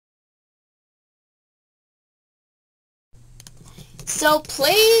So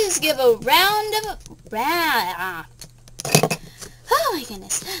please give a round of oh my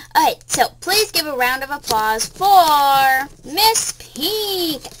goodness. Alright, so please give a round of applause for Miss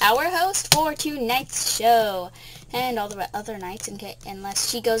Pink, our host for tonight's show. And all the other nights unless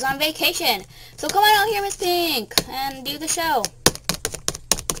she goes on vacation. So come on out here, Miss Pink, and do the show.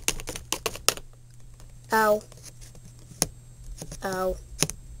 Ow. Ow.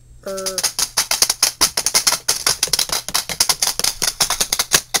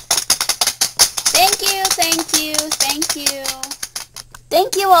 Thank you, thank you, thank you.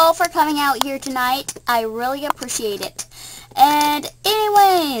 Thank you all for coming out here tonight. I really appreciate it. And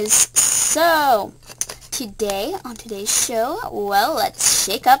anyways, so today, on today's show, well, let's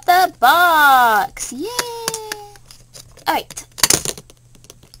shake up the box. Yay! Alright.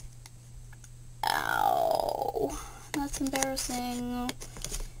 Ow. That's embarrassing.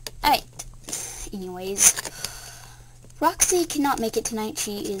 Alright. Anyways, Roxy cannot make it tonight.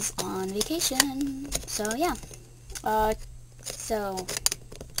 She is on vacation. So, yeah. So,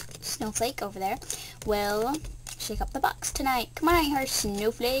 Snowflake over there will shake up the box tonight. Come on out here,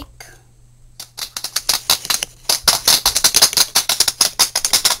 Snowflake.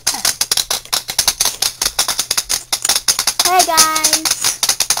 Hey guys!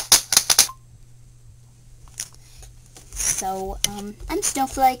 So, I'm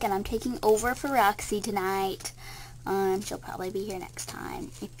Snowflake and I'm taking over for Roxy tonight. She'll probably be here next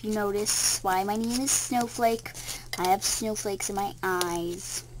time. If you notice why my name is Snowflake, I have snowflakes in my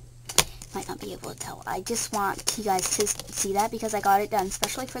eyes. Might not be able to tell. I just want you guys to see that because I got it done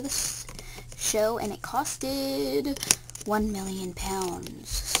especially for this show and it costed £1 million.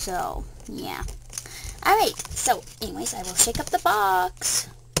 So, yeah. Alright, so anyways, I will shake up the box.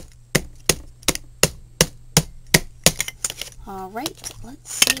 Alright,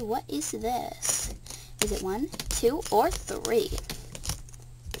 let's see, what is this? Is it 1, 2, or 3?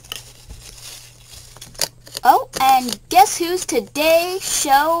 Oh, and guess who's today's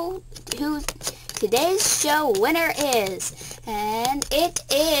show winner is? And it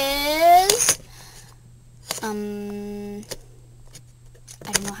is, I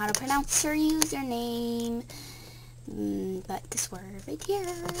don't know how to pronounce her username, but this word right here,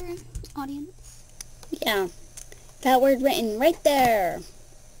 audience. Yeah, that word written right there.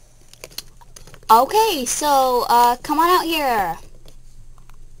 Okay, so, come on out here.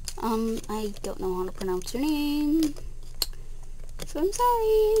 I don't know how to pronounce your name, so I'm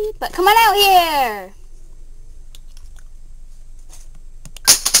sorry, but come on out here.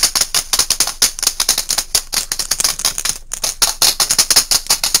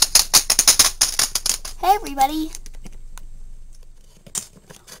 Hey everybody.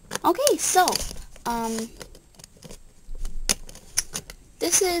 Okay, so,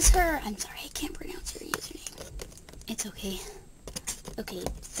 this is her. I'm sorry, I can't pronounce your username. It's okay. Okay,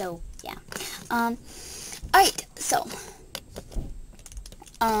 so, yeah. Alright, so,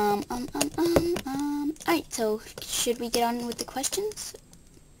 alright, so, should we get on with the questions?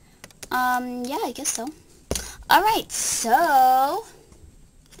 Yeah, I guess so. Alright, so,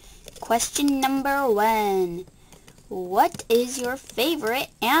 question number 1. What is your favorite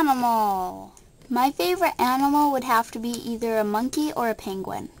animal? My favorite animal would have to be either a monkey or a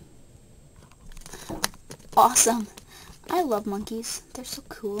penguin. Awesome. I love monkeys. They're so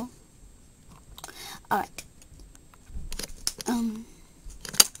cool. Alright. I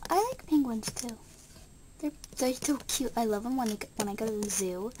like penguins too. They're so cute. I love them when I go to the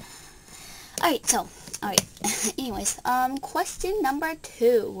zoo. Alright, anyways, question number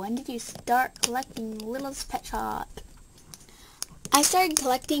 2. When did you start collecting Littlest Pet Shop? I started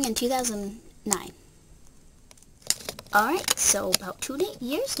collecting in 2009. Alright, so about 2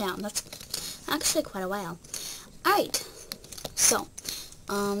 years now. That's actually quite a while. Alright, so,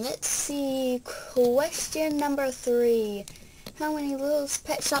 let's see, question number 3. How many Littlest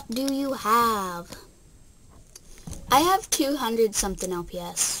Pet Shop do you have? I have 200 something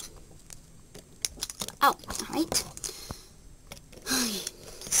LPS. Oh, alright.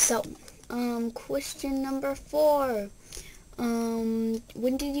 So, question number 4.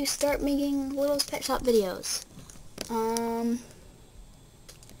 When did you start making Littlest Pet Shop videos?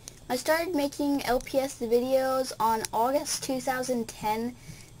 I started making LPS videos on August 2010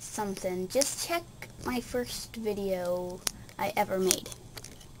 something. Just check my first video I ever made.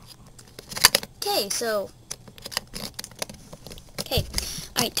 Okay,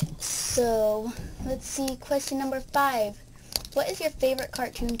 alright, so let's see, question number 5. What is your favorite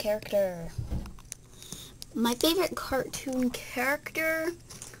cartoon character? My favorite cartoon character?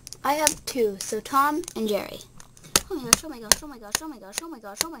 I have 2, so Tom and Jerry. Oh my gosh, oh my gosh, oh my gosh, oh my gosh, oh my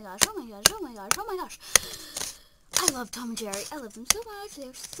gosh, oh my gosh, oh my gosh, oh my gosh, oh my gosh. I love Tom and Jerry. I love them so much.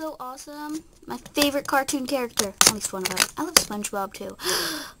 They're so awesome. My favorite cartoon character. At least one of them. I love SpongeBob too.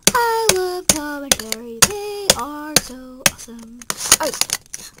 I love Tom and Jerry. They are so awesome. Alright.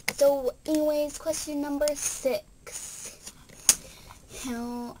 So, anyways, question number 6.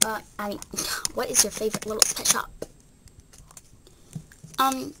 What is your favorite Littlest pet shop?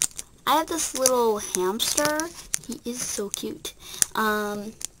 I have this little hamster. He is so cute. Or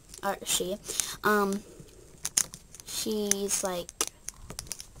she.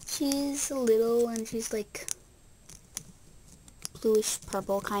 She's little and she's like bluish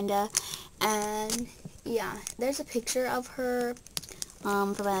purple kinda. And yeah, there's a picture of her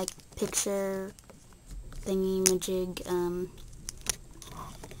for my picture thingy majig.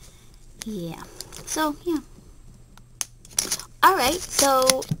 Yeah. So yeah. Alright,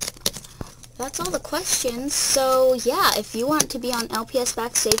 so that's all the questions. So yeah, if you want to be on LPS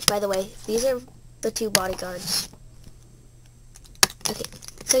Backstage, by the way, these are the 2 bodyguards. Okay,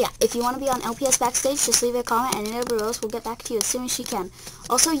 so yeah, if you want to be on LPS Backstage, just leave a comment and Nina Rose will get back to you as soon as she can.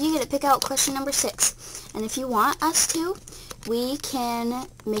 Also, you get to pick out question number 6. And if you want us to, we can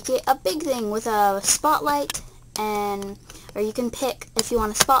make it a big thing with a spotlight, or you can pick if you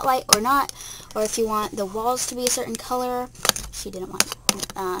want a spotlight or not, or if you want the walls to be a certain color. She didn't want,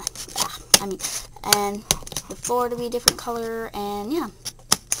 and the floor to be a different color, and yeah.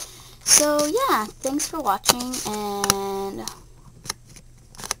 So yeah, thanks for watching, and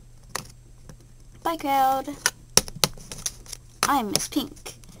bye crowd. I'm Miss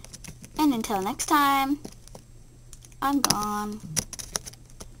Pink, and until next time, I'm gone.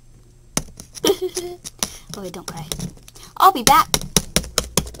 Okay, don't cry. I'll be back.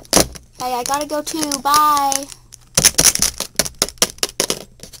 Hey, I gotta go too. Bye.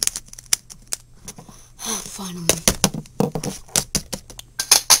 Finally.